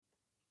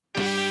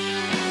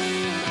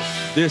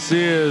This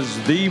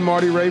is the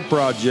Marty Ray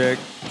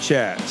Project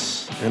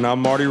Chats, and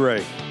I'm Marty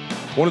Ray,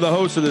 one of the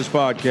hosts of this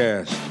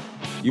podcast.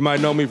 You might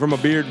know me from a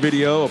beard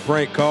video, a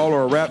prank call,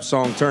 or a rap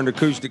song turned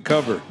acoustic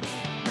cover.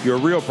 If you're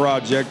a real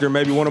projector,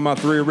 maybe one of my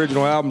 3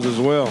 original albums as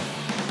well.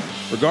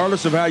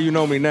 Regardless of how you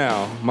know me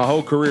now, my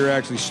whole career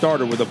actually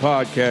started with a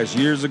podcast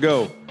years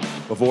ago,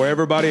 before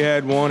everybody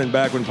had one and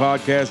back when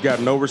podcasts got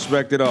no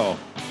respect at all.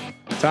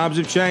 Times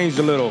have changed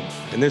a little,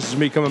 and this is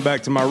me coming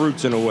back to my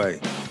roots in a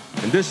way.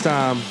 And this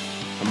time,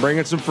 I'm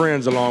bringing some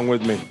friends along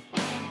with me.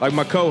 Like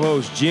my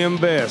co-host, Jim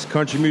Best,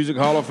 Country Music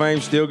Hall of Fame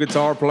steel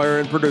guitar player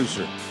and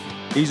producer.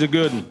 He's a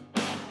good one.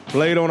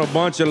 Played on a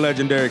bunch of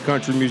legendary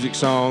country music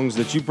songs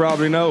that you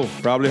probably know,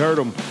 probably heard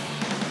them.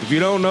 If you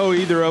don't know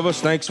either of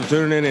us, thanks for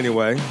tuning in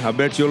anyway. I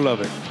bet you'll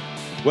love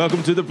it.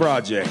 Welcome to the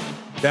project.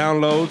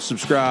 Download,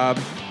 subscribe,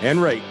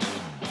 and rate,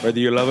 whether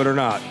you love it or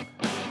not.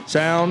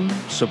 Sound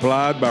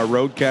supplied by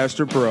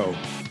Rodecaster Pro.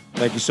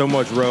 Thank you so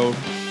much, Rode.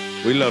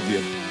 We love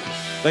you.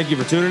 Thank you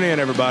for tuning in,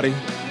 everybody.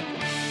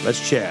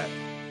 Let's chat.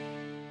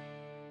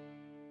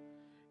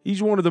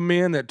 He's one of the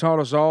men that taught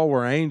us all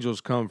where angels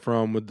come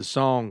from with the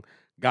song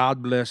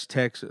God Bless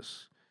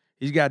Texas.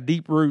 He's got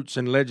deep roots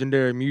in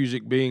legendary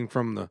music, being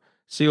from the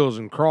Seals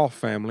and Croft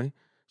family,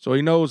 so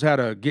he knows how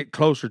to get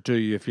closer to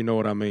you, if you know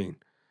what I mean.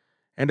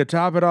 And to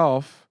top it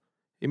off,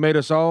 he made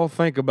us all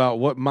think about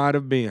what might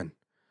have been.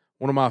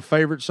 One of my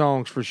favorite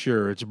songs for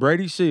sure. It's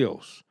Brady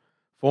Seals,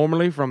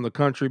 formerly from the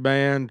country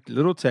band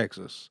Little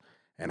Texas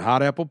and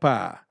Hot Apple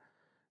Pie.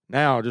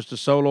 Now just a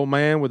solo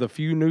man with a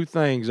few new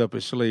things up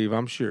his sleeve,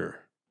 I'm sure.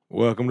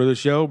 Welcome to the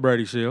show,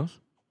 Brady Seals.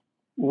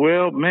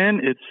 Well,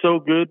 man, it's so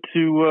good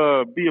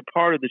to be a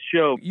part of the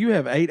show. You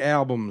have 8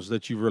 albums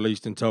that you've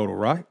released in total,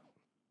 right?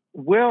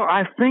 Well,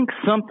 I think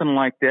something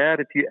like that,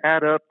 if you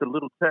add up the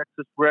Little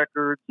Texas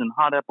records and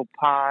Hot Apple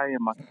Pie and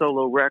my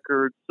solo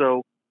records.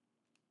 So,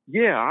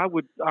 yeah, I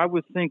would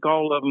think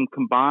all of them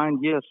combined,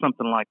 yeah,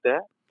 something like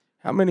that.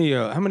 How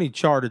many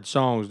charted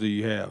songs do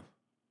you have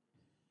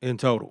in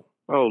total?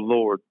 Oh,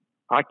 Lord,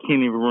 I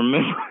can't even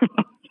remember.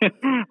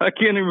 I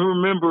can't even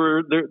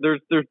remember.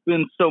 There's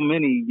been so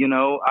many, you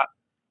know.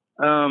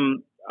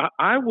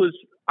 I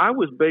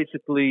was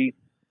basically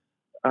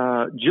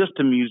just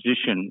a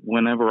musician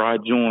whenever I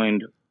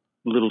joined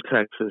Little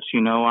Texas.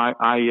 You know,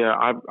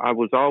 I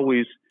was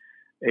always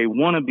a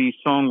wannabe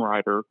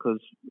songwriter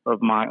because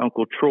of my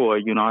Uncle Troy.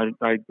 You know,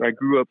 I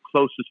grew up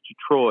closest to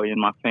Troy in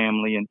my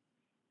family, and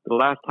the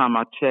last time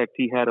I checked,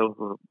 he had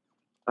over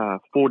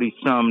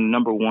 40-some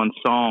number 1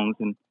 songs,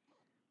 and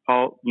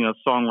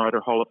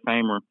songwriter, Hall of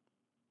Famer.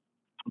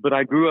 But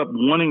I grew up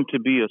wanting to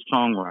be a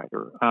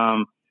songwriter.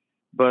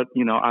 But,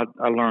 you know, I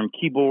learned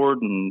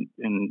keyboard and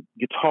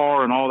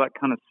guitar and all that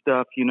kind of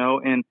stuff, you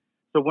know. And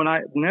so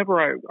whenever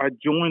I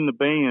joined the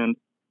band,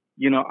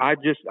 you know, I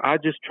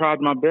just tried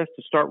my best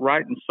to start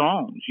writing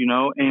songs, you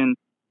know. And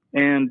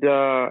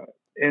the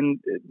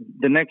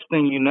next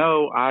thing you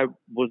know, I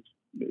was,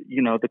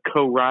 you know, the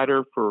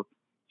co-writer for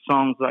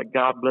songs like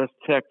God Bless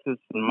Texas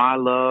and My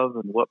Love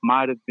and What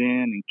Might Have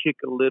Been and Kick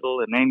a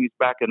Little and Amy's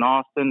Back in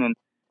Austin. And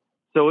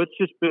so it's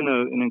just been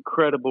an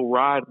incredible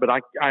ride. But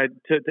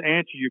to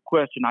answer your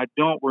question, I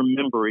don't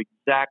remember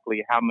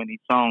exactly how many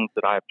songs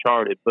that I've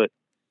charted, but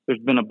there's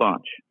been a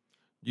bunch.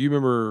 Do you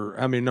remember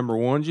how many number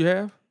 1s you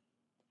have?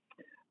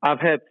 I've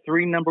had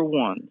 3 number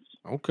 1s.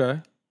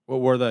 Okay.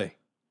 What were they?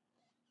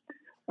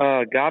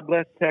 God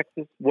Bless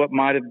Texas, What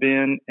Might Have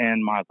Been,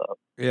 and My Love.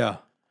 Yeah.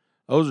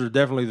 Those are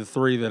definitely the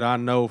 3 that I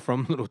know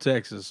from Little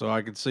Texas, so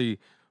I could see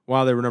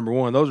why they were number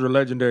 1. Those are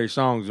legendary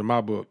songs in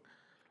my book.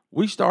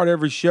 We start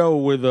every show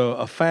with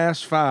a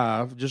fast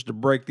 5 just to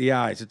break the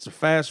ice. It's a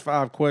fast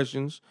 5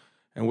 questions,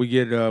 and we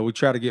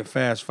try to get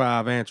fast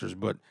 5 answers,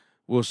 but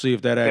we'll see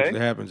if that actually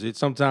happens.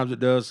 Sometimes it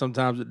does,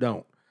 sometimes it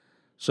don't.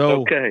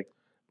 So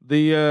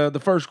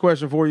the first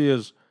question for you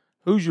is,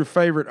 who's your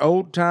favorite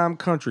old-time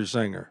country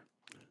singer?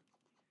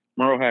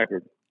 Merle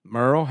Haggard.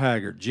 Merle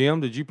Haggard.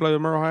 Jim, did you play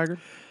with Merle Haggard?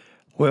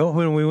 Well,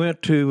 when we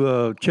went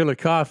to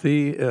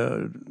Chillicothe,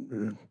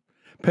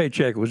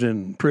 Paycheck was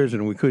in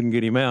prison. We couldn't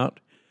get him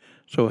out.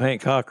 So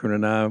Hank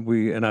Cochran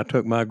and I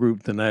took my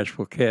group, the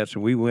Nashville Cats,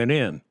 and we went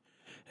in.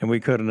 And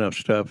we cut enough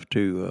stuff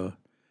to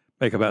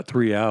make about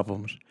 3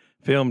 albums,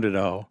 filmed it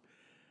all.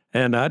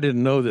 And I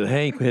didn't know that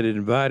Hank had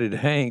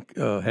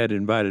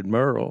invited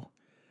Merle.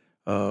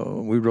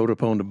 We rode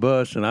up on the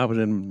bus, and I was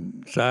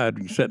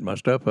inside setting my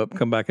stuff up,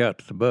 come back out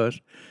to the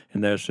bus,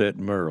 and there sat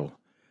Merle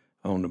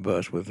on the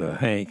bus with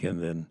Hank,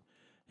 and then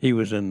he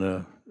was in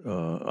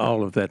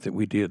all of that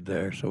we did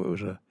there. So it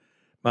was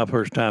my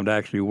first time to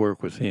actually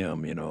work with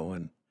him, you know.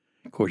 And,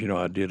 of course, you know,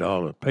 I did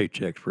all the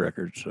Paycheck's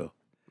records. So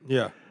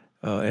yeah.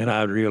 And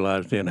I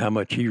realized then how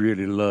much he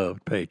really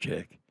loved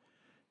Paycheck.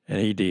 And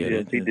he did.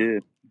 Yes, he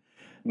did.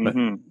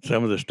 Mm-hmm.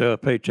 Some of the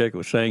stuff Paycheck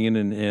was singing,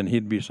 and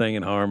he'd be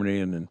singing harmony,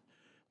 and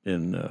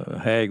then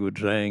Hag would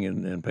sing,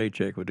 and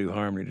Paycheck would do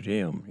harmony to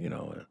him, you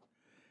know.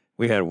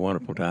 We had a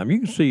wonderful time. You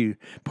can see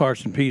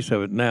parts and pieces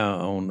of it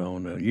now on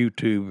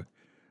YouTube,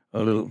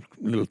 little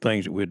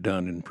things that we'd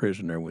done in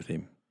prison there with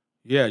him.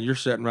 Yeah, you're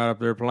sitting right up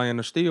there playing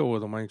the steel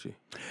with him, ain't you?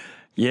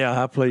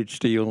 Yeah, I played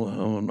steel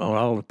on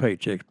all the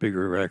Paycheck's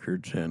bigger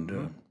records,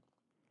 and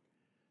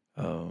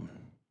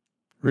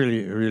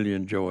really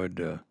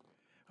enjoyed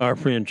our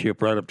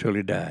friendship right up till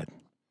he died.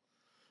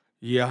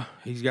 Yeah,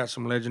 he's got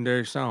some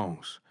legendary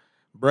songs.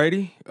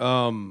 Brady,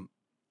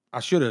 I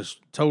should have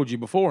told you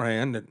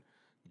beforehand that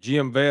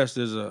Jim Vest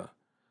is a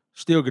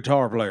steel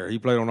guitar player. He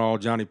played on all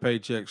Johnny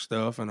Paycheck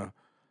stuff and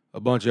a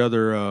bunch of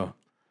other.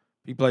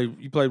 You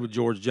played with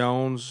George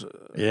Jones.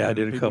 Yeah, I and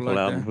did a people couple like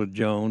albums that. with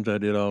Jones. I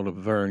did all of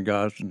Vern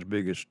Goslin's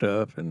biggest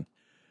stuff, and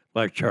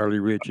like Charlie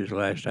Rich's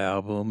last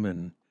album,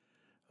 and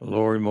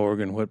Lori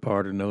Morgan, What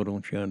Part of No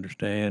Don't You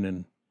Understand,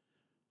 and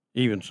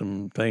even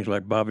some things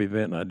like Bobby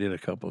Vinton. I did a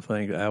couple of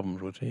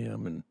albums with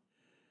him, and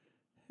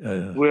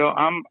Well,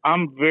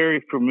 I'm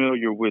very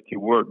familiar with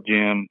your work,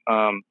 Jim.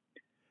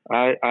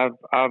 I've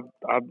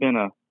been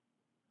a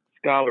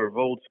scholar of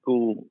old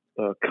school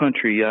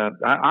country.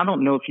 I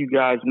don't know if you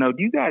guys know.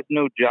 Do you guys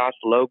know Josh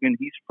Logan?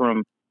 He's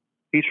from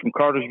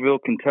Cartersville,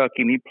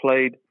 Kentucky, and he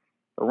played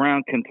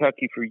around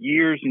Kentucky for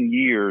years and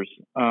years.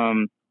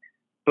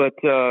 But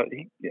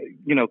he,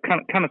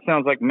 kind of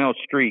sounds like Mel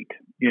Street,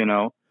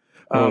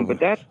 But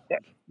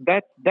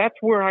that's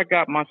where I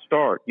got my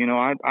start.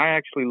 I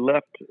actually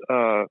left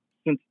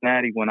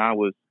Cincinnati when I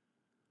was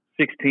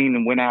 16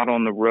 and went out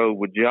on the road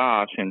with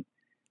Josh, and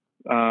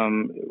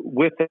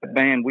with that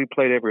band we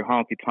played every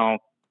honky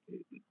tonk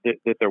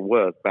that there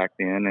was back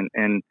then,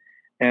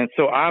 and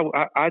so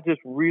I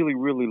just really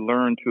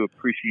learned to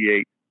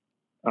appreciate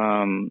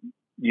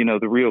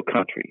the real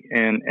country,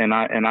 and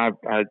I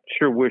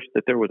sure wish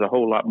that there was a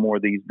whole lot more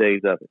these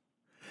days of it.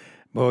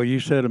 Boy, you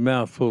said a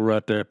mouthful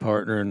right there,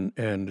 partner,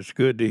 and it's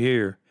good to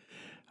hear.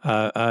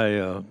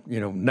 I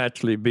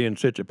naturally being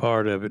such a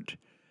part of it,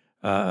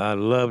 I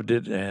loved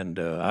it, and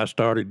I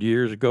started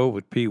years ago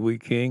with Pee Wee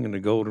King and the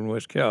Golden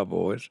West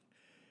Cowboys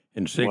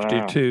in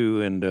 '62,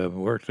 Wow. and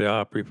worked the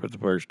Opry for the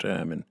first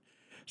time in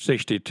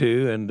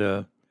 '62, and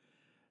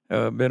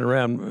been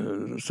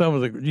around some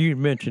of the. You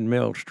mentioned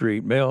Mel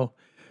Street, Mel.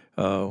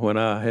 When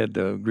I had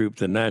the group,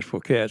 the Nashville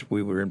Cats,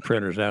 we were in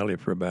Printers Alley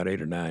for about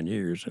 8 or 9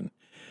 years, and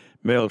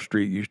Mel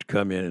Street used to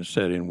come in and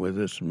sit in with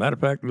us. Matter of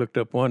fact, I looked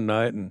up one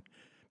night and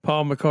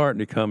Paul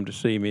McCartney come to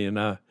see me, and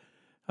I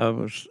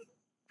was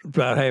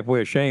about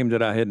halfway ashamed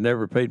that I had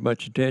never paid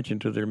much attention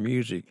to their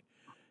music,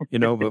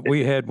 but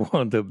we had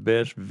one of the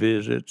best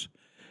visits,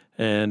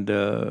 and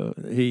Wow.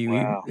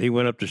 he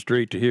went up the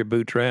street to hear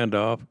Boots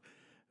Randolph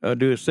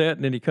do a set,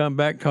 and then he come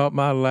back and caught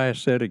my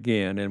last set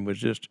again, and was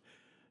just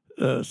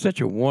such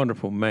a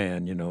wonderful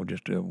man,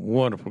 just a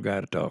wonderful guy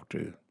to talk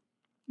to.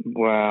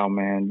 Wow,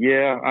 man.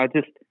 Yeah, I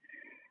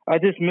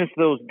just miss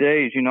those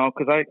days,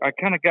 because I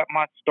kind of got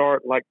my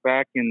start like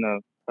back in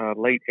the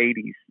late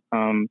 '80s.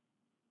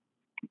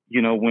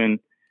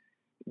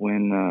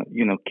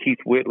 When Keith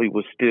Whitley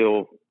was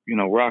still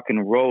rocking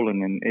and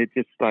rolling, and it's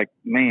just like,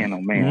 man,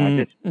 oh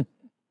man,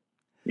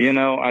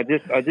 I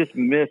just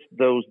miss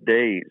those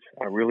days.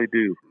 I really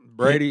do.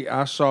 Brady,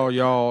 I saw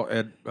y'all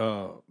at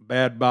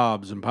Bad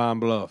Bob's in Pine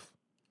Bluff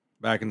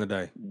back in the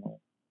day.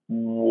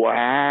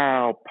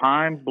 Wow,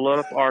 Pine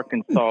Bluff,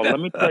 Arkansas. Let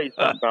me tell you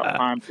something about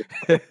Pine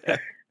Bluff.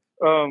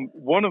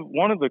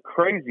 One of the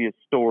craziest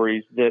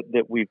stories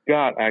that we've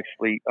got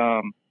actually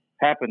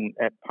happened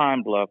at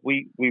Pine Bluff.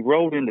 We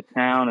rolled into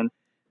town, and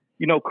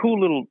cool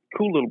little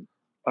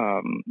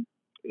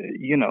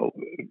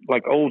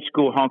like old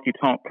school honky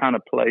tonk kind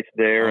of place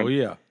there. Oh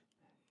yeah,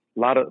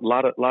 lot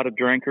of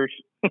drinkers,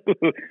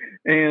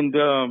 and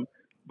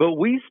but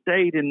we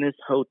stayed in this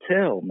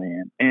hotel,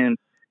 man,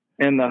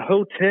 and the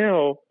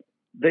hotel,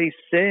 they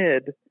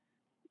said,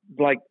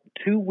 like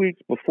 2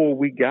 weeks before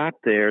we got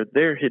there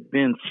had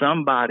been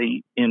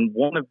somebody in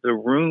one of the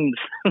rooms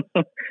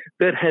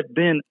that had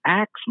been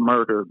axe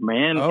murdered,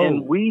 man. Oh.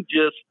 And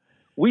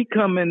we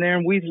come in there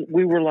and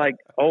we were like,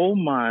 oh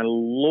my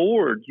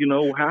Lord,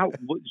 how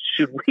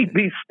should we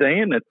be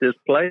staying at this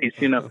place?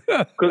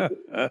 Because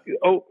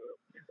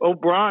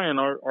O'Brien,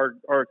 our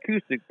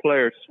acoustic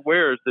player,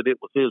 swears that it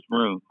was his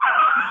room.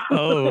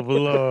 Oh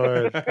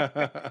Lord.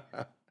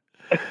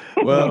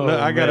 Well, no,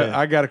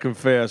 I gotta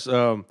confess,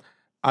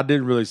 I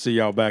didn't really see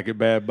y'all back at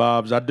Bad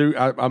Bob's. I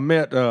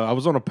met. I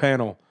was on a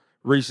panel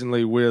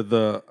recently with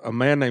a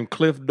man named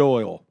Cliff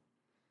Doyle.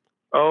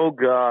 Oh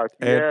gosh,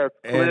 yes,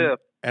 Cliff.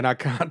 And I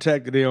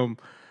contacted him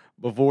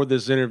before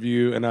this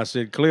interview, and I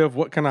said, Cliff,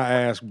 what can I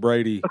ask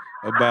Brady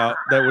about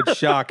that would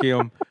shock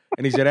him?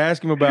 And he said,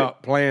 ask him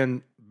about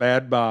playing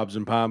Bad Bob's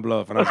in Pine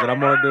Bluff. And I said, I'm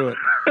going to do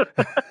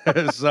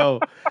it. So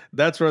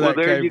that's where that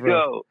came from. There you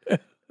go.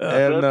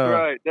 And,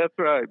 that's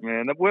right,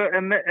 man. Well,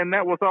 and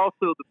that was also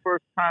the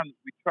first time that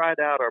we tried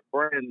out our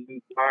brand new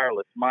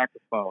wireless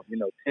microphone.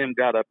 Tim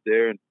got up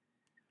there, and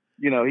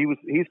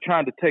he's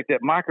trying to take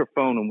that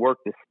microphone and work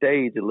the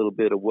stage a little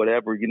bit or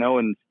whatever,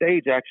 and the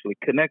stage actually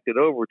connected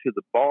over to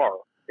the bar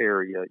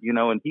area,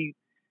 and he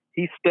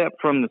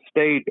stepped from the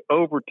stage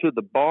over to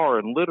the bar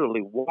and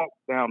literally walked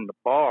down the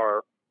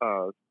bar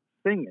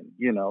singing.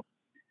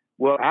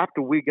 Well,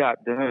 after we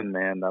got done,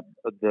 man,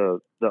 the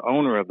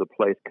owner of the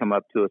place come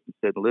up to us and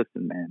said,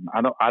 "Listen, man,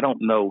 I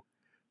don't know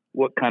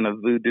what kind of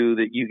voodoo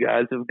that you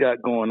guys have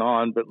got going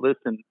on, but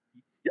listen,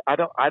 I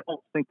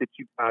don't think that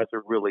you guys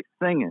are really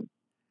singing.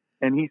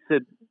 And he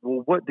said,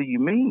 well, what do you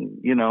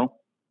mean?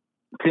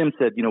 Tim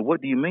said,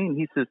 what do you mean?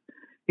 He said,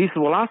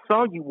 well, I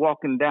saw you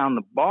walking down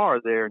the bar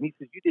there. And he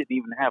said, you didn't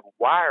even have a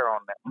wire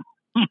on that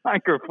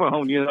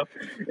microphone,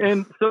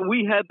 And so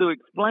we had to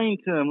explain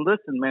to him,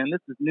 listen, man,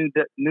 this is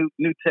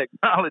new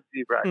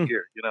technology right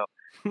here,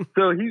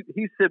 So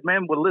he said,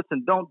 man, well,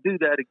 listen, don't do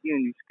that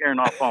again. You're scaring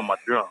off all my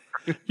drunk.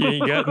 You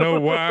ain't got no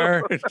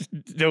wire.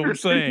 Don't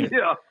sing.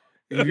 Yeah.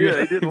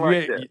 Yeah, he didn't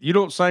like that. You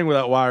don't sing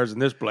without wires in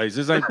this place.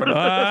 This ain't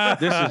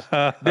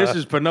this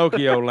is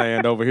Pinocchio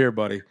land over here,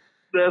 buddy.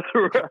 That's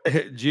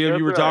right. Jim,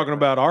 you were talking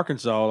about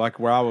Arkansas, like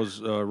where I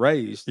was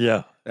raised.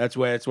 Yeah. That's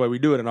why we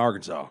do it in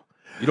Arkansas.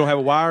 You don't have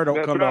a wire,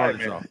 don't come to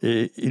Arkansas.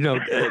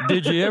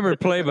 Did you ever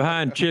play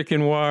behind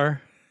chicken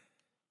wire?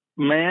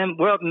 Man,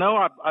 well, no,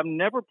 I've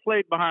never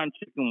played behind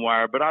chicken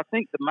wire, but I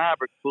think the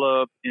Maverick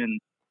Club in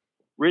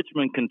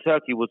Richmond,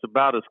 Kentucky was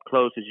about as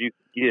close as you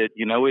could get.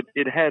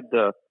 It had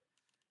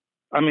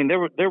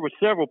there were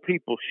several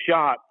people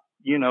shot,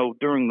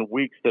 during the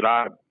weeks that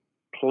I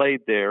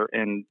played there,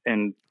 and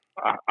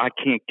I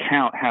can't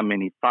count how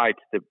many fights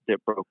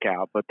that broke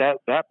out, but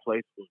that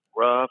place was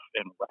rough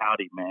and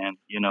rowdy, man.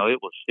 It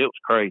was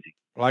crazy.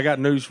 Well, I got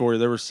news for you.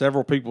 There were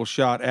several people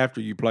shot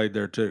after you played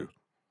there too.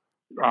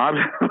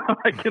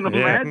 I can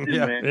imagine,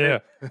 man. Yeah.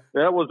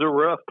 That was a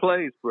rough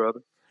place, brother.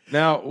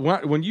 Now,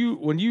 when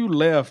you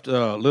left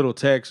Little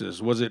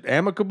Texas, was it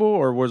amicable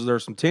or was there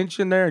some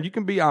tension there? You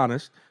can be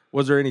honest.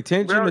 Was there any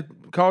tension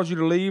that caused you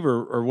to leave,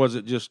 or was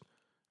it just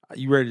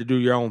you ready to do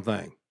your own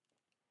thing?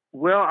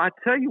 Well, I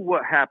tell you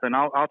what happened.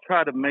 I'll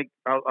try to make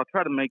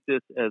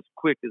this as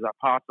quick as I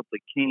possibly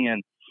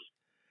can.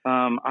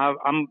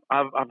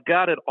 I've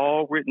got it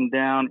all written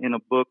down in a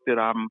book that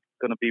I'm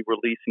going to be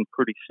releasing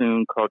pretty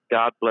soon called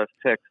God Bless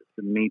Texas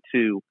and Me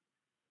Too,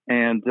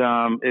 and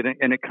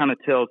it kind of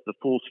tells the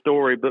full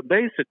story. But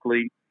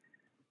basically,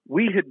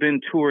 we had been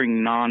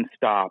touring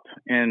nonstop,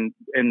 and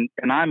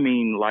I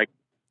mean like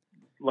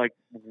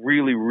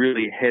really,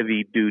 really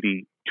heavy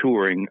duty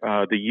touring.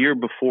 The year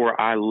before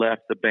I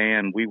left the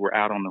band, we were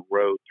out on the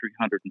road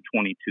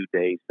 322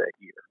 days that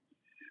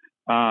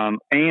year.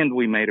 And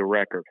we made a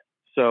record.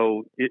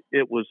 So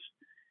it was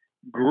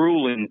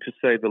grueling to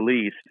say the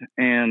least.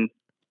 And,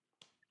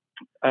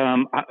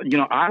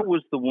 I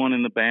was the one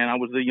in the band. I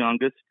was the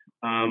youngest.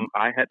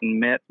 I hadn't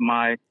met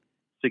my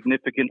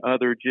significant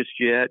other just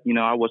yet.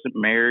 I wasn't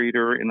married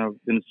or in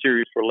a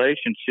serious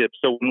relationship.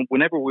 So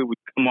whenever we would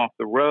come off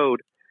the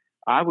road,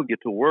 I would get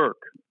to work,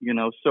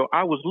 so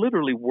I was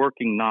literally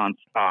working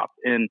nonstop.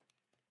 And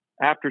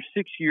after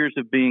 6 years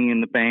of being in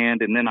the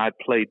band, and then I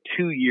played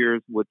 2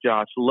 years with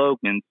Josh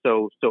Logan,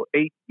 so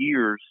 8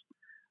 years,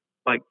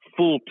 like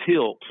full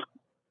tilt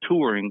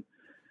touring,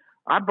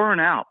 I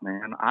burn out,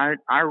 man.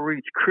 I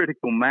reach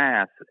critical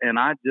mass, and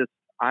I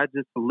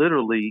just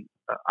literally,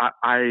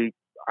 I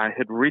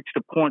had reached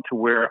a point to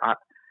where I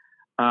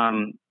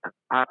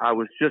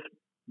was just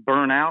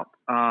burnt out.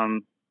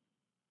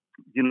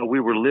 We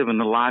were living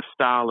the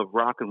lifestyle of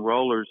rock and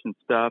rollers and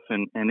stuff,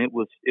 and it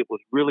was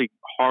really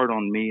hard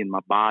on me and my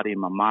body and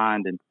my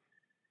mind,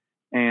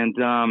 and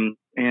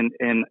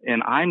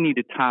I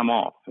needed time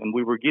off. And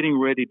we were getting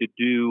ready to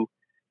do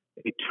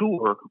a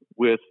tour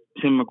with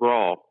Tim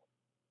McGraw.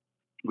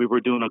 We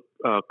were doing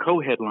a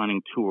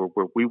co-headlining tour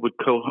where we would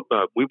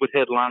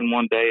headline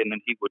one day and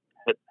then he would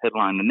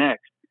headline the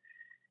next,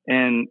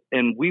 and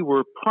we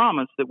were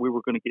promised that we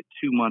were going to get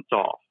 2 months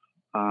off.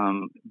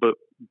 But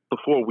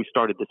before we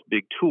started this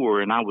big tour,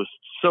 and I was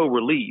so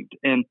relieved.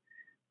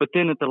 But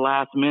then at the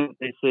last minute,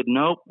 they said,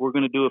 nope, we're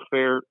going to do a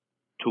fair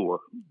tour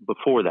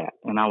before that.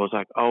 And I was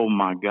like, oh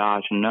my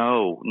gosh,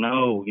 no,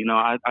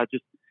 I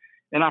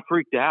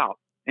freaked out.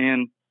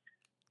 And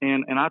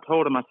I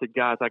told them, I said,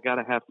 guys, I got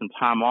to have some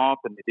time off.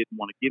 And they didn't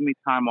want to give me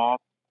time off.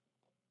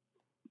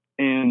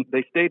 And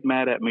they stayed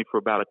mad at me for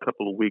about a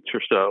couple of weeks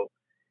or so.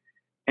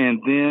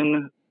 And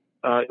then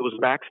it was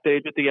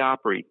backstage at the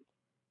Opry.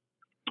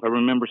 I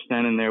remember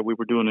standing there. We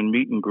were doing a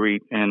meet and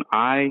greet, and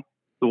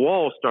the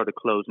walls started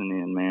closing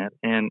in, man.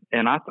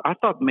 And I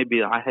thought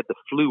maybe I had the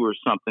flu or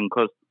something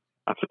because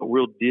I felt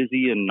real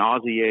dizzy and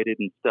nauseated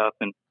and stuff.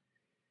 And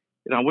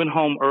I went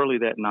home early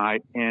that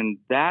night, and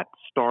that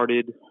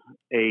started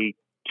a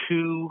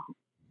two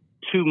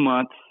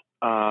month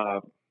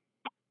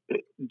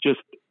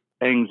just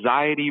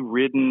anxiety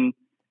ridden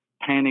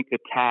panic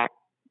attack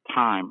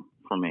time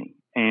for me.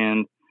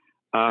 And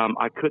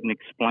I couldn't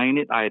explain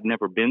it. I had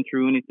never been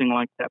through anything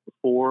like that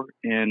before.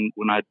 And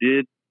when I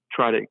did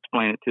try to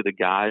explain it to the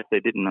guys, they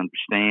didn't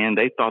understand.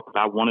 They thought that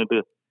I wanted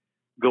to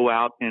go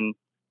out and,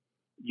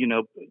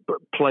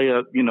 play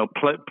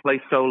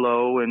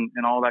solo and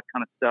all that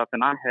kind of stuff.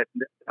 And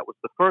that was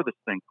the furthest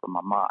thing from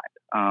my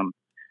mind.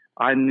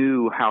 I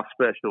knew how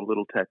special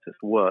Little Texas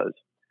was.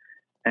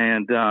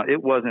 And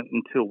it wasn't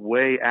until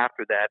way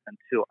after that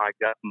until I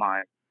got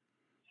my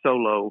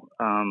solo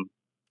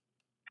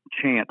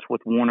chance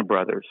with Warner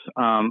Brothers.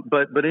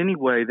 But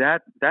anyway,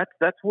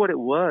 that's what it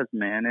was,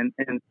 man.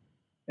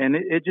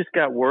 it just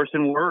got worse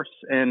and worse.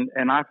 And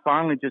I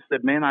finally just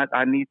said, man,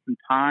 I need some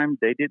time.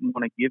 They didn't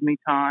want to give me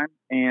time.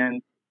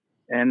 And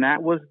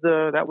that was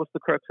the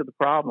crux of the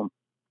problem.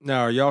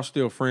 Now, are y'all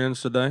still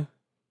friends today?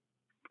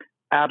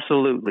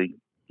 Absolutely.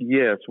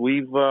 Yes.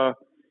 We've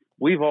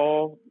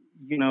all,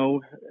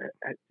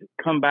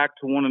 come back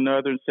to one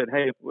another and said,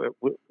 hey,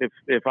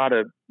 if I'd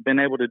have been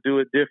able to do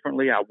it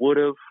differently, I would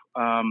have.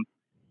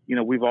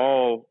 We've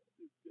all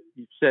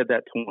said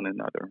that to one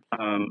another.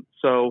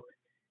 So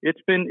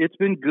it's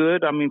been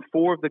good. I mean,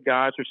 4 of the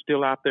guys are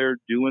still out there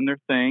doing their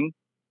thing.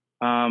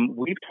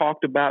 We've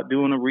talked about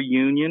doing a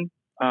reunion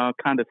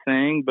kind of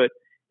thing, but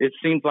it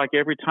seems like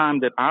every time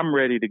that I'm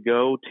ready to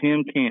go,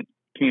 Tim can't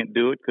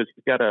do it because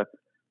he's got a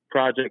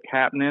project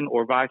happening,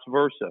 or vice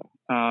versa.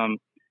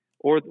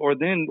 Or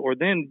then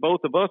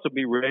both of us will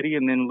be ready,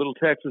 and then Little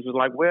Texas is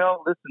like,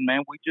 well, listen,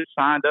 man, we just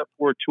signed up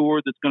for a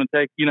tour that's going to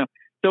take,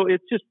 So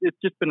it's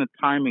just been a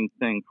timing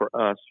thing for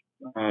us,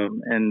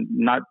 and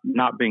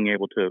not being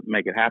able to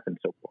make it happen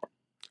so far.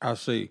 I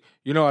see.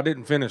 I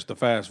didn't finish the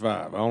Fast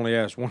Five. I only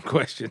asked one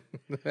question.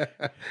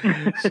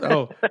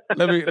 So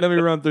let me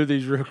run through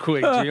these real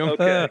quick, Jim.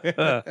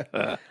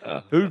 Okay.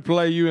 Who'd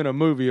play you in a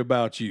movie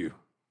about you?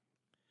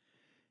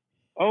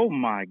 Oh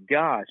my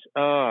gosh.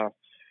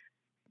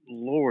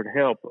 Lord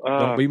help.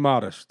 Don't be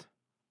modest.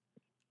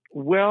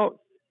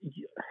 Well,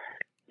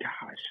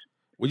 gosh.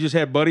 We just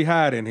had Buddy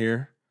Hyde in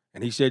here,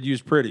 and he said you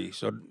was pretty.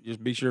 So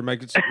just be sure to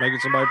make it somebody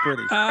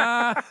pretty.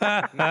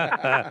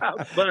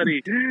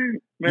 Buddy,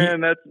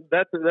 man,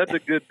 that's a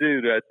good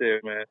dude right there,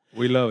 man.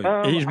 We love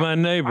him. He's my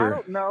neighbor. I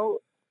don't know,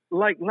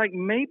 like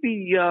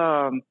maybe,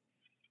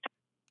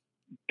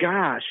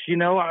 gosh,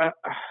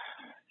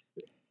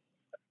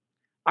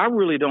 I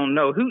really don't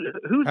know who's.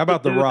 How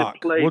about The Rock?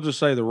 We'll just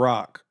say The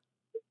Rock.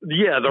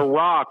 Yeah, The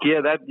Rock.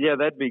 Yeah,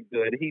 that'd be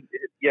good.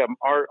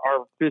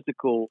 Our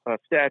physical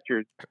stature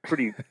is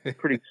pretty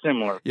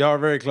similar. Y'all are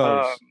very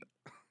close.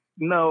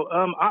 No,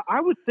 I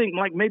would think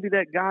like maybe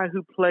that guy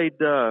who played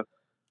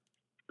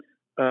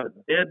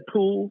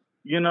Deadpool.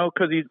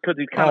 Because he's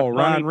kind of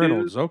Ryan funny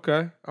Reynolds. dude.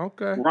 Okay.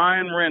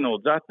 Ryan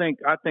Reynolds. I think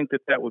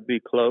that would be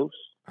close.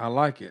 I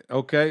like it.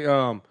 Okay.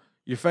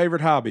 Your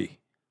favorite hobby?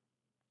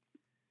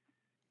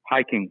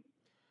 Hiking.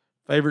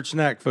 Favorite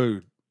snack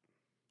food?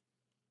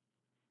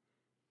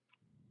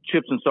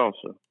 Chips and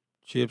salsa.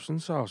 Chips and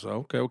salsa.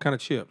 Okay. What kind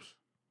of chips?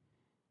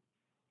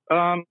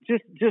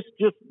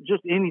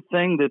 Just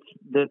anything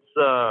that's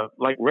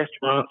like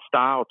restaurant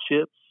style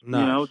chips.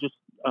 Nice. Just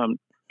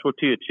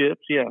tortilla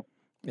chips. Yeah.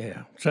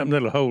 Yeah, something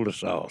that'll hold the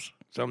sauce.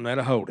 Something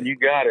that'll hold it. You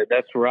got it.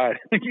 That's right.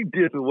 You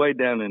did it way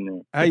down in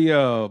there.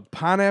 Hey,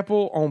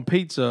 pineapple on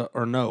pizza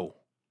or no?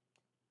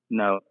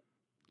 No.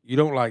 You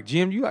don't like,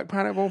 Jim, you like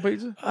pineapple on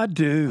pizza? I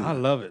do. I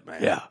love it,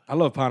 man. Yeah. I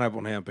love pineapple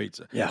on ham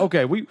pizza. Yeah.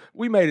 Okay, we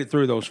made it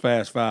through those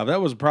Fast Five. That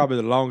was probably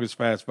the longest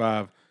Fast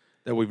Five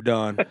that we've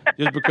done,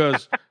 just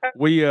because I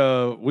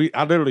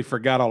literally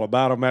forgot all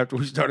about them after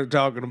we started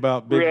talking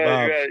about Big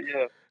Bob's. Right,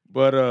 yeah.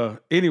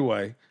 But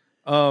anyway,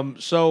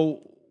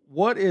 so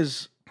what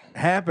is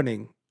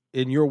happening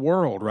in your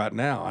world right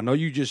now? I know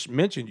you just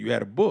mentioned you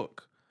had a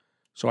book.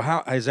 So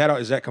how is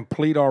that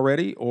complete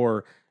already,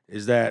 or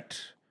is that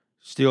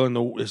still in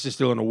the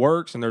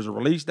works and there's a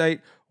release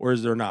date, or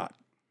is there not?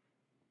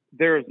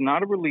 There is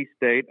not a release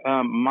date.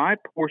 My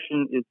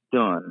portion is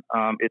done.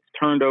 It's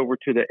turned over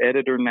to the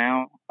editor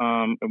now,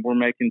 and we're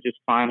making just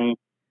final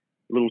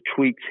little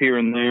tweaks here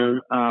and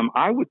there.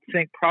 I would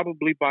think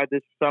probably by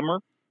this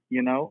summer,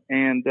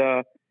 and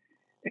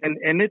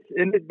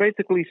it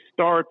basically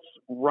starts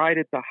right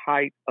at the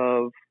height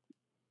of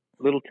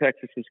Little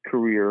Texas's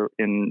career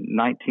in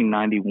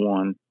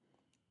 1991,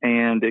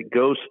 and it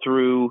goes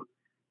through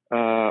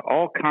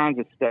all kinds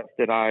of stuff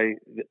that I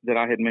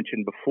had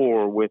mentioned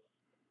before, with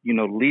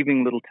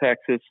leaving Little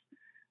Texas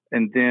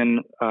and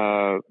then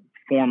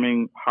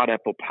forming Hot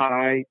Apple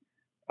Pie,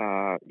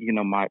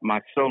 my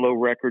solo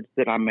records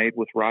that I made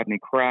with Rodney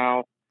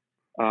Crowell,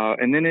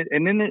 and then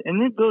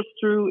it goes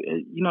through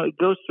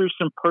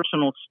some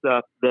personal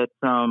stuff that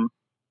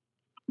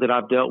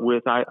I've dealt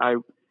with. I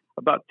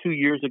about 2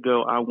 years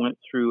ago I went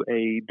through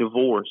a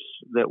divorce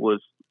that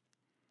was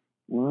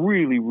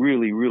really,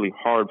 really, really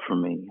hard for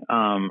me.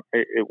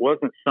 It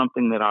wasn't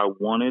something that I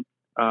wanted,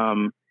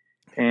 and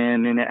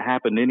then it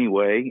happened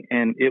anyway,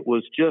 and it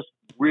was just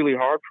really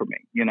hard for me,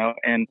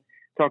 and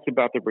talked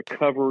about the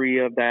recovery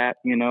of that,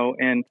 and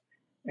I'm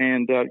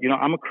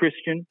a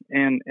Christian,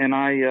 and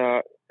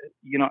I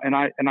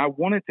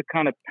wanted to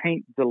kind of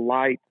paint the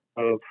light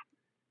of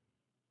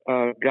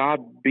God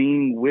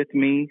being with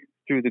me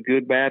through the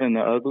good, bad, and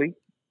the ugly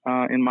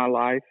in my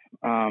life,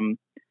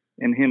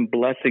 and Him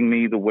blessing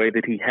me the way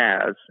that He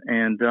has,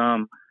 and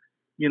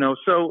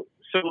so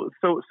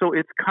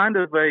it's kind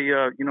of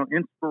a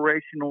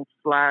inspirational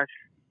 /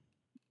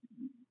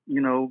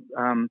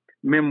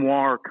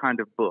 memoir kind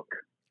of book.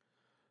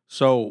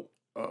 So,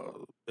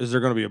 is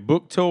there going to be a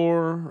book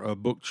tour, a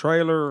book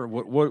trailer?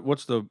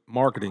 What's the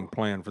marketing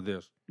plan for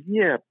this?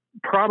 Yeah,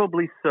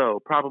 probably so.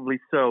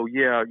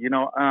 Yeah,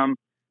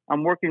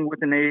 I'm working with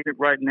an agent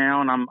right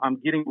now, and I'm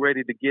getting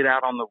ready to get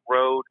out on the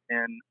road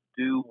and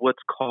do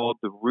what's called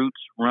the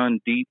Roots Run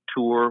Deep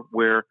tour,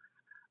 where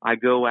I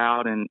go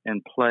out and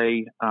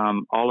play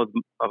all of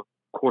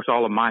course,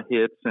 all of my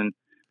hits and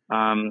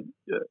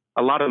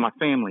a lot of my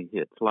family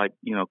hits, like,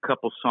 a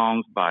couple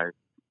songs by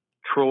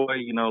Troy,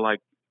 like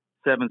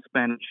Seven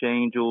Spanish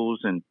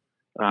Angels and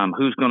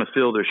Who's Gonna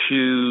Fill Their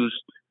Shoes.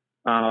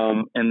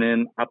 And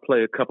then I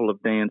play a couple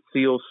of Dan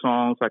Seals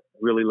songs, like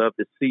Really Love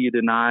to See You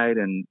Tonight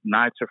and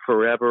Nights Are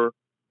Forever.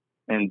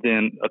 And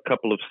then a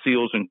couple of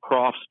Seals and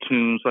Crofts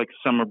tunes like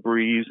Summer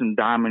Breeze and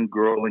Diamond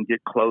Girl and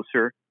Get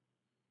Closer.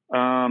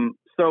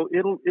 So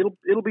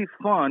it'll be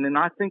fun, and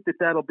I think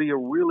that'll be a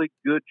really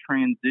good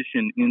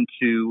transition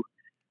into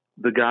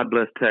the God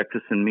Bless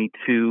Texas and Me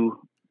Too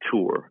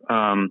tour.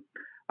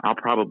 I'll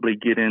probably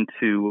get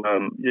into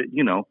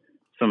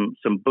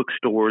some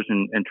bookstores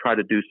and try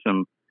to do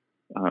some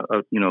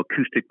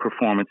acoustic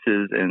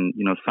performances and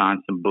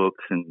sign some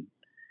books and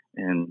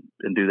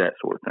do that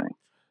sort of thing.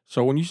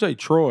 So when you say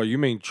Troy, you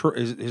mean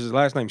his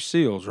last name's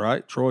Seals,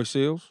 right? Troy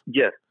Seals?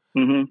 Yes.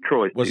 Mm-hmm.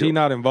 Troy Seals. Was he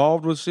not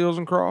involved with Seals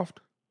and Croft?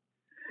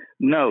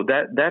 No,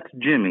 that's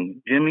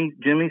Jimmy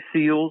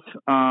Seals.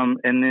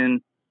 And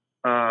then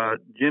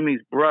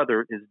Jimmy's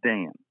brother is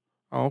Dan.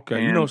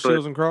 Okay. You know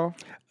Seals and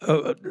Croft?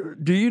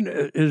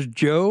 Is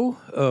Joe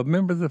a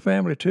member of the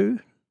family too?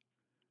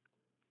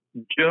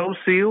 Joe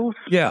Seals?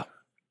 Yeah.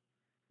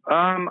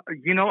 I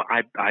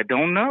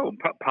don't know.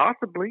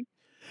 Possibly.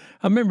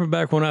 I remember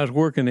back when I was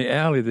working the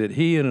alley that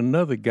he and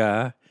another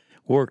guy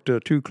worked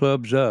 2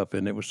 clubs up,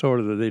 and it was sort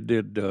of they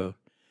did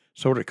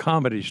sort of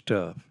comedy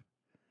stuff.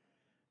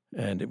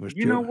 And it was.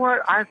 You know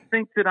what? I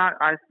think that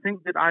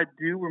I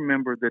do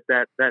remember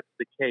that's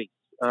the case.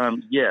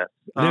 Yes.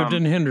 Lived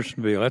in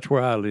Hendersonville. That's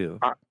where I live.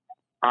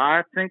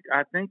 I think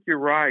you're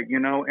right.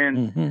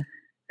 And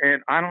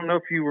I don't know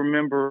if you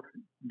remember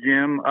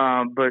Jim,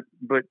 but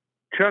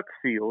Chuck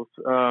Seals,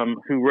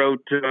 who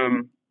wrote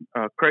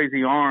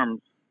Crazy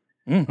Arms.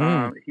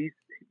 Mm-hmm.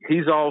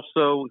 He's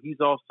also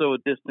a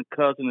distant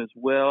cousin as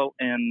well,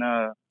 and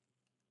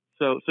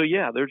so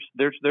yeah.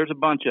 There's a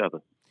bunch of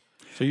us.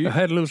 So you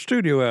had a little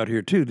studio out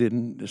here too,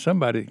 didn't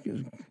somebody?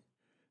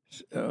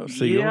 Seals?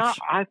 Yeah,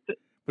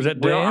 was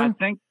that Dan?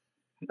 Well,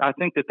 I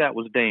think that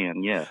was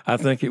Dan. Yeah, I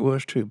think it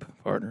was too,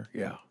 partner.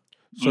 Yeah.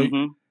 So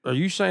are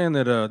you saying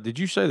that? Did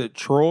you say that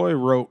Troy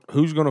wrote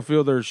 "Who's Gonna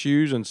Fill Their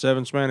Shoes" and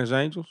 "Seven Spanish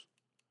Angels"?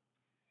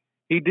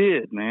 He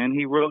did, man.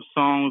 He wrote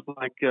songs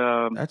like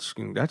that's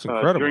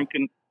incredible.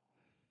 Drinking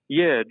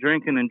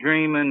and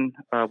Dreaming,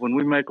 When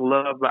We Make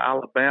Love by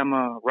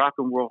Alabama, Rock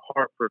and Roll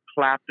Heart for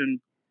Clapton,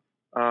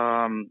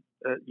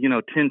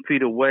 10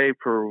 Feet Away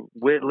for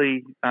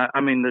Whitley. I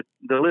mean,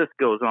 the list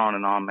goes on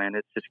and on, man.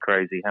 It's just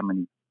crazy how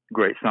many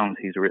great songs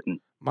he's written.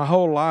 My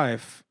whole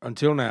life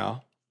until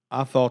now,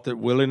 I thought that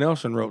Willie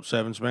Nelson wrote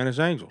Seven Spanish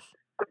Angels.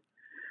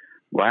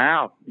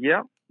 Wow.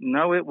 Yep.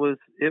 No, it was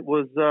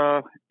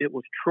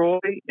Troy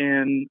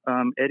and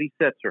Eddie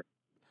Setzer.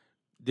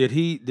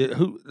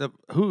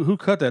 Who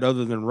cut that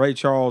other than Ray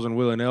Charles and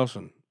Willie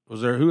Nelson?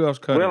 Was there who else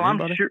cut it? Well,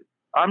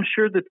 I'm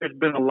sure that there's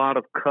been a lot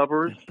of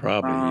covers.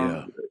 Probably,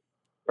 yeah.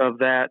 Of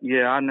that,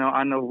 yeah. I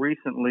know.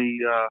 Recently,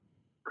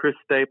 Chris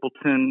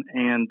Stapleton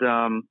and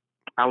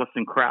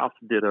Alison Krauss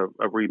did a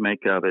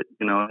remake of it.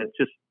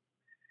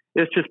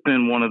 It's just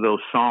been one of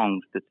those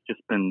songs that's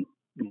just been,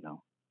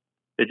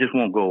 it just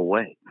won't go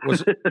away.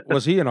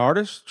 Was he an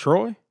artist,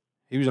 Troy?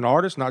 He was an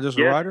artist, not just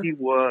a writer?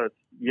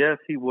 Yes,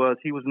 he was.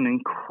 He was an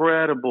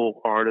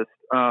incredible artist.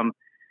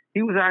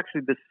 He was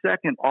actually the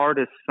second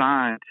artist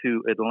signed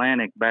to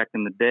Atlantic back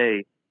in the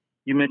day.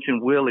 You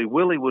mentioned Willie.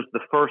 Willie was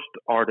the first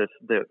artist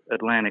that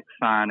Atlantic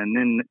signed, and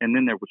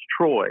then there was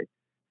Troy.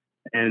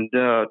 And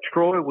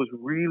Troy was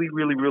really,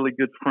 really, really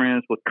good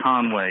friends with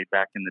Conway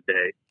back in the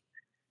day.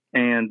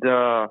 And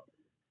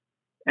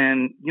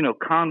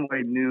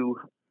Conway knew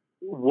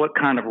what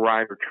kind of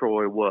writer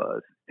Troy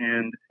was,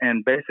 and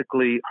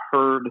basically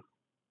heard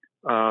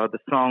the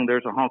song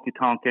 "There's a Honky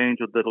Tonk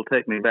Angel That'll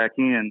Take Me Back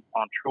In"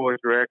 on Troy's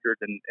record,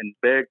 and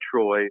begged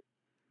Troy,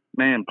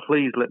 man,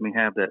 please let me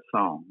have that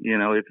song.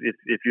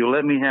 If you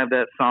let me have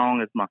that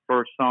song as my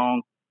first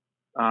song,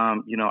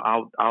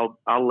 I'll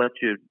let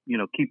you,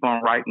 keep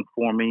on writing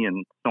for me,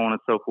 and so on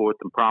and so forth,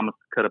 and promise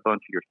to cut a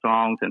bunch of your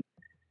songs.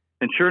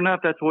 And sure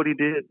enough, that's what he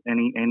did. And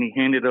he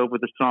handed over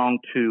the song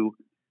to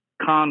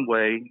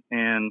Conway,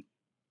 and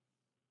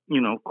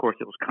of course,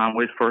 it was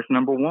Conway's first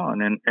number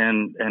one,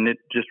 and it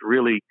just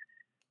really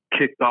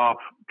kicked off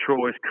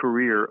Troy's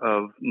career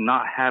of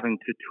not having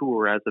to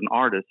tour as an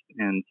artist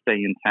and stay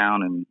in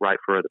town and write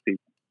for other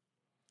people.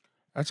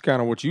 That's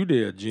kind of what you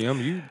did,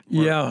 Jim.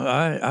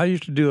 I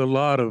used to do a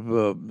lot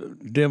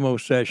of demo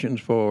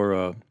sessions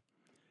for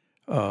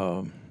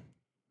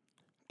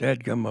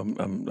Dadgum.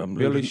 I'm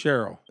Billy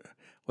Sherrill.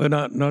 Well,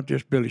 not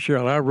just Billy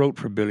Sherrill. I wrote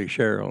for Billy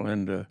Sherrill,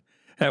 and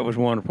that was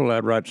wonderful.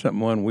 I'd write something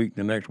one week,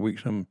 the next week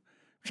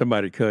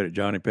somebody cut it,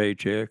 Johnny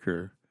Paycheck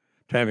or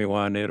Tammy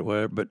Wynette or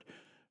whatever. But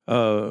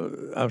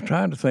I was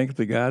trying to think of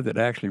the guy that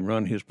actually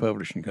run his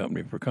publishing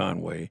company for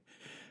Conway.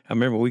 I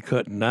remember we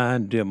cut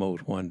 9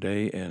 demos one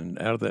day, and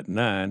out of that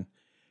 9,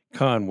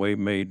 Conway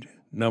made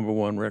number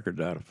 1 records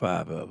out of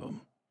 5 of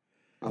them.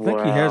 I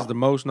think he has the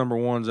most number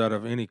 1s out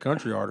of any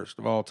country artist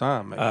of all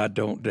time. Maybe. I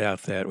don't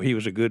doubt that. He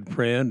was a good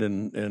friend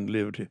and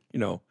lived,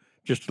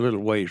 just a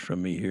little ways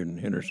from me here in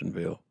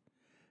Hendersonville.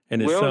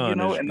 And his son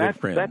is a good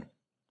friend.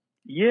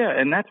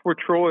 And that's where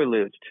Troy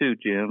lives too,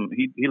 Jim.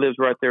 He lives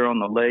right there on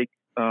the lake.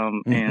 I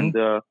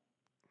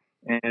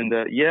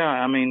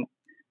mean,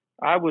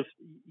 I was,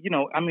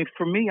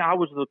 for me, I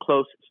was the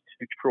closest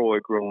to Troy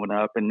growing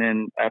up. And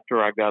then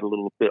after I got a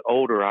little bit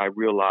older, I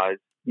realized,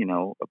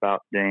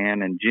 about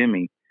Dan and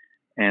Jimmy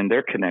and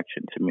their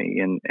connection to me.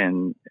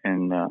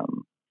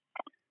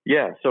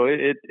 So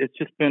it's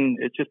just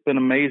been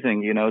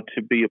amazing,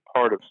 to be a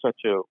part of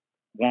such a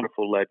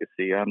wonderful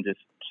legacy. I'm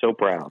just so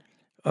proud.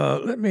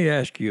 Let me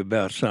ask you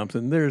about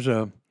something. There's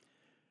the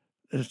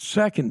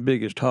second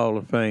biggest Hall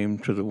of Fame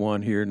to the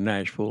one here in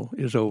Nashville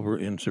is over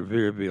in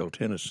Sevierville,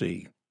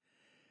 Tennessee.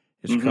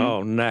 It's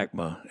called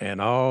NACMA,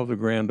 and all the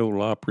Grand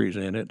Ole Opry's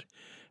in it.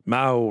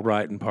 My old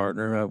writing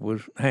partner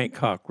was Hank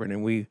Cochran,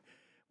 and we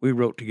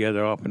wrote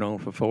together off and on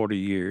for 40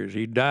 years.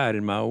 He died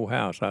in my old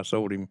house. I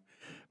sold him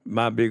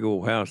my big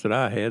old house that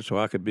I had so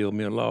I could build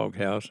me a log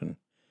house, and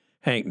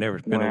Hank never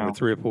spent over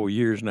 3 or 4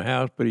 years in the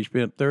house, but he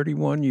spent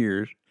 31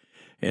 years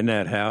in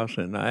that house.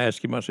 And I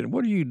asked him, I said,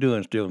 what are you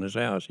doing still in this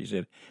house? He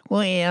said,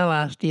 well,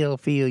 I still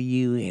feel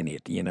you in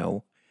it,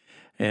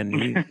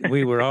 And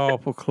we were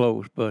awful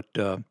close. But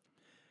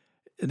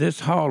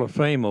this Hall of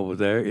Fame over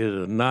there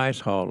is a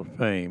nice Hall of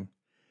Fame.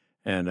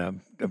 And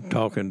I'm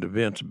talking to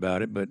Vince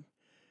about it. But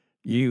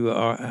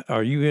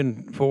are you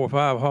in 4 or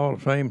 5 Hall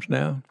of Fames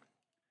now?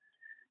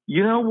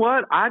 You know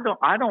what? I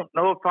don't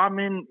know if I'm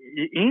in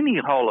any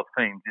Hall of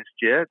Fame just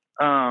yet.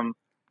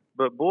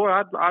 But boy,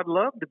 I'd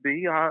love to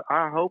be.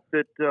 I hope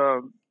that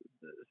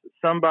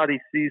somebody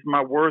sees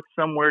my worth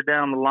somewhere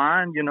down the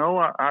line.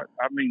 I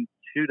mean,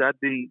 shoot, I'd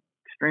be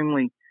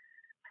extremely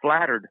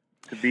flattered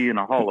to be in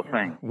a Hall of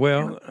Fame.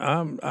 Well,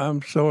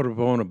 I'm sort of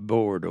on a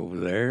board over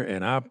there,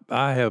 and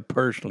I have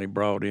personally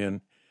brought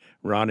in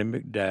Ronnie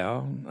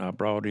McDowell. I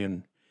brought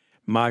in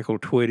Michael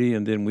Twitty,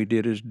 and then we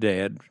did his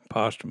dad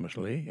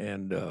posthumously,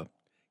 and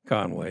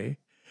Conway.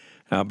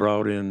 I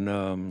brought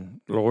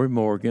in Lori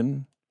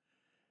Morgan.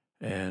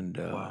 And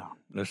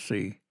let's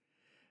see.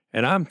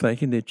 And I'm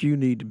thinking that you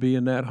need to be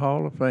in that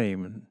Hall of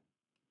Fame.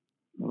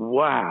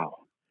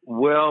 Wow.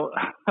 Well,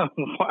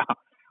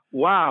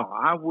 wow.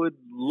 I would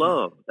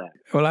love that.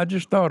 Well, I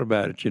just thought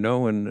about it,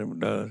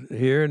 and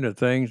hearing the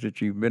things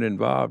that you've been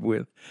involved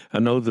with. I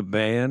know the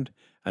band.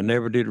 I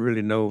never did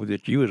really know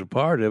that you was a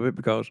part of it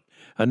because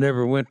I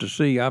never went to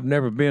see. I've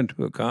never been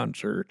to a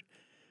concert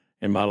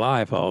in my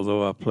life,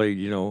 although I played,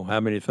 how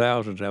many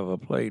thousands have I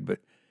played, but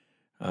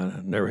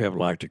I never have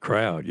liked a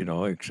crowd,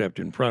 except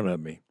in front of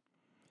me.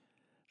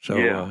 So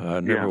I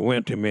never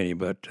went to many,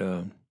 but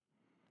the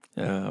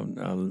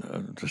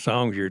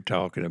songs you're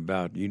talking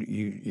about,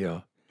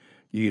 you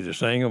either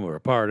sing them or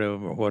a part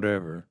of them or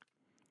whatever.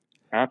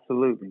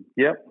 Absolutely.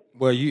 Yep.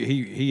 Well,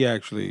 he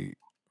actually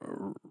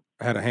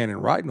had a hand in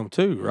writing them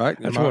too, right?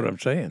 That's what I'm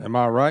saying. Am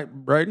I right,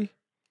 Brady?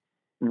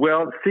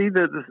 Well, see,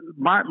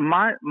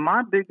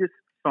 my biggest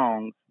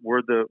songs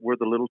were the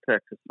Little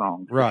Texas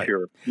songs, right?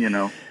 For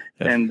sure,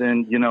 and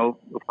then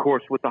of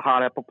course with the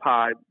Hot Apple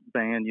Pie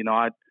band,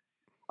 I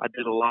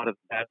did a lot of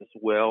that as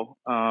well.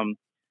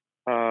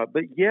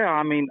 But yeah,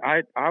 I mean,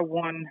 I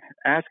won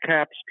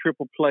ASCAP's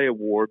Triple Play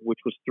Award, which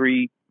was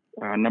 3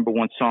 number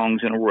 1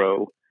 songs in a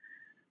row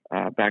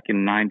back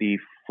in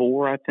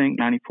 '94, I think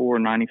 '94 or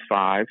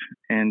 '95,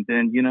 and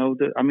then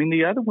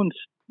the other ones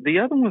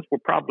were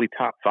probably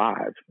top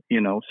 5,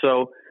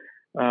 so.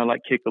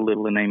 Like Kick a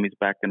Little and Amy's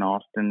Back in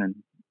Austin and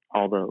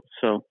all those.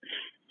 So,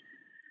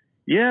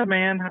 yeah,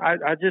 man,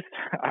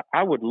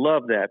 I would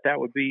love that. That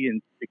would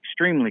be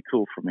extremely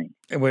cool for me.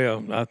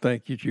 Well, I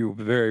think that you're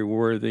very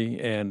worthy,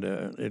 and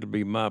it'll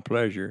be my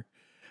pleasure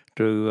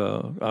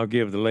to. I'll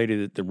give the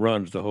lady that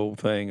runs the whole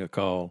thing a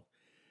call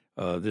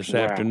this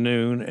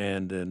afternoon,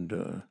 and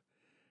then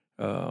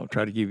I'll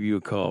try to give you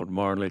a call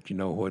tomorrow and let you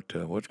know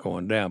what's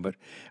going down. But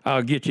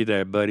I'll get you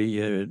there, buddy,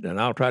 and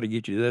I'll try to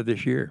get you there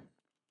this year.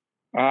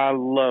 I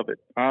love it.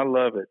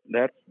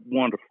 That's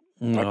wonderful.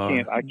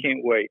 I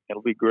can't wait.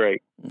 It'll be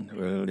great.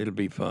 Well, it'll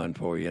be fun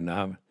for you, and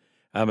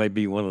I may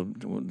be one of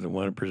the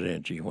one to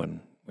present you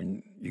when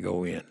you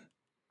go in.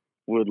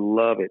 Would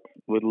love it.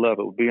 Would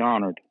be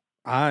honored.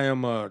 I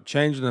am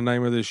changing the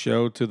name of this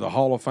show to the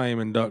Hall of Fame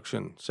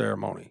induction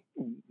ceremony.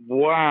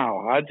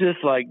 Wow! I just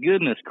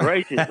goodness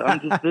gracious.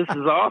 This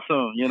is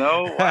awesome.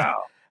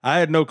 Wow. I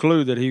had no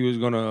clue that he was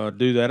going to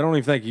do that. I don't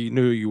even think he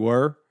knew who you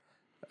were.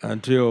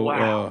 Until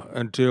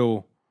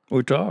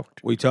we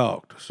talked.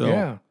 So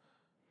yeah.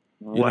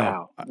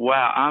 Wow.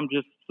 I'm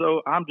going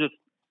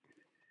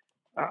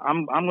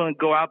to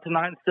go out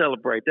tonight and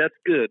celebrate. That's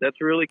good.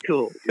 That's really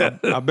cool.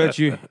 I bet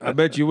you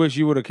wish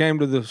you would have came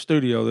to the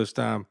studio this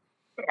time.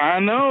 I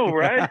know,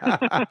 right?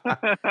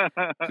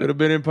 Could have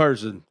been in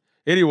person.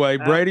 Anyway,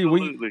 Brady,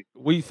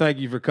 we thank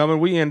you for coming.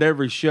 We end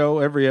every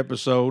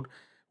episode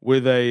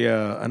with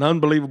an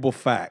unbelievable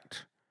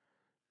fact.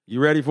 You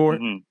ready for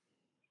it?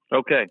 Mm-hmm.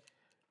 Okay.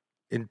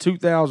 In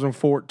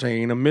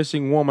 2014, a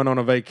missing woman on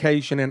a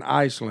vacation in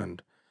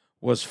Iceland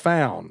was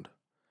found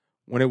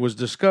when it was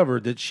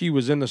discovered that she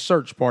was in the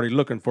search party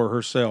looking for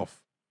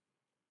herself.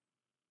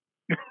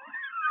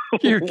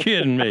 You're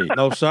kidding me.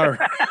 No, sir.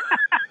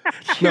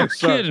 You're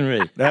kidding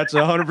me. That's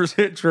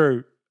 100%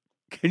 true.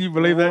 Can you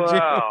believe that, Jim?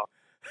 Wow.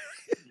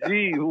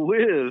 Gee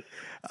whiz.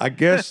 I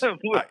guess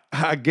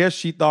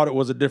she thought it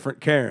was a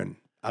different Karen.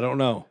 I don't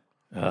know.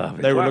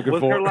 They were looking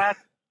for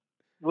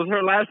was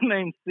her last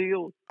name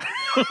Seals?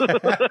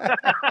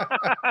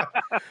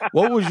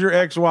 What was your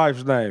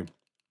ex-wife's name?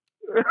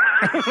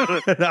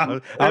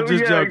 No, I'm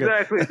just joking.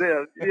 Exactly.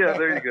 Yeah,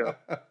 there you go.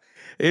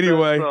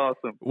 Anyway, that's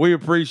awesome. We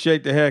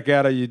appreciate the heck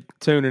out of you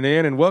tuning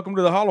in, and welcome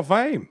to the Hall of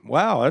Fame.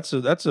 Wow, that's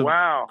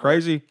a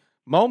crazy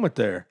moment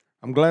there.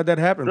 I'm glad that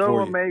happened for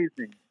you. So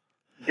amazing.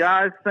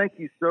 Guys, thank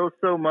you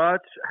so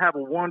much. Have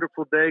a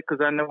wonderful day,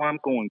 because I know I'm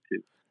going to.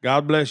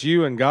 God bless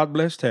you, and God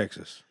bless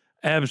Texas.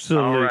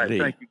 Absolutely. All right,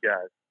 thank you,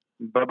 guys.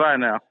 Bye-bye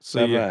now.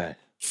 See ya.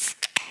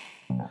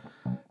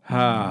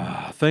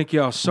 Thank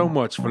y'all so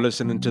much for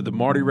listening to the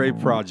Marty Ray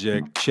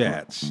Project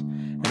Chats.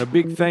 And a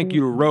big thank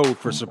you to Rode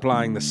for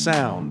supplying the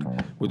sound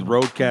with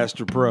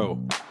Rodecaster Pro.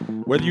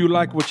 Whether you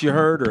like what you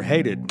heard or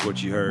hated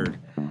what you heard,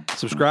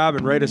 subscribe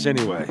and rate us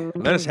anyway.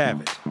 Let us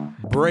have it.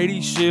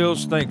 Brady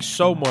Seals, thanks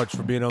so much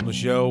for being on the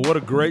show. What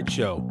a great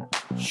show.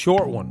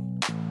 Short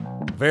one.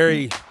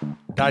 Very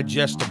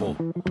digestible.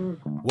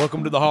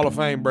 Welcome to the Hall of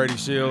Fame, Brady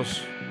Seals.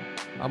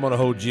 I'm going to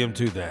hold Jim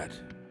to that.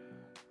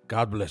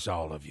 God bless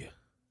all of you,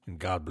 and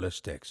God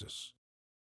bless Texas.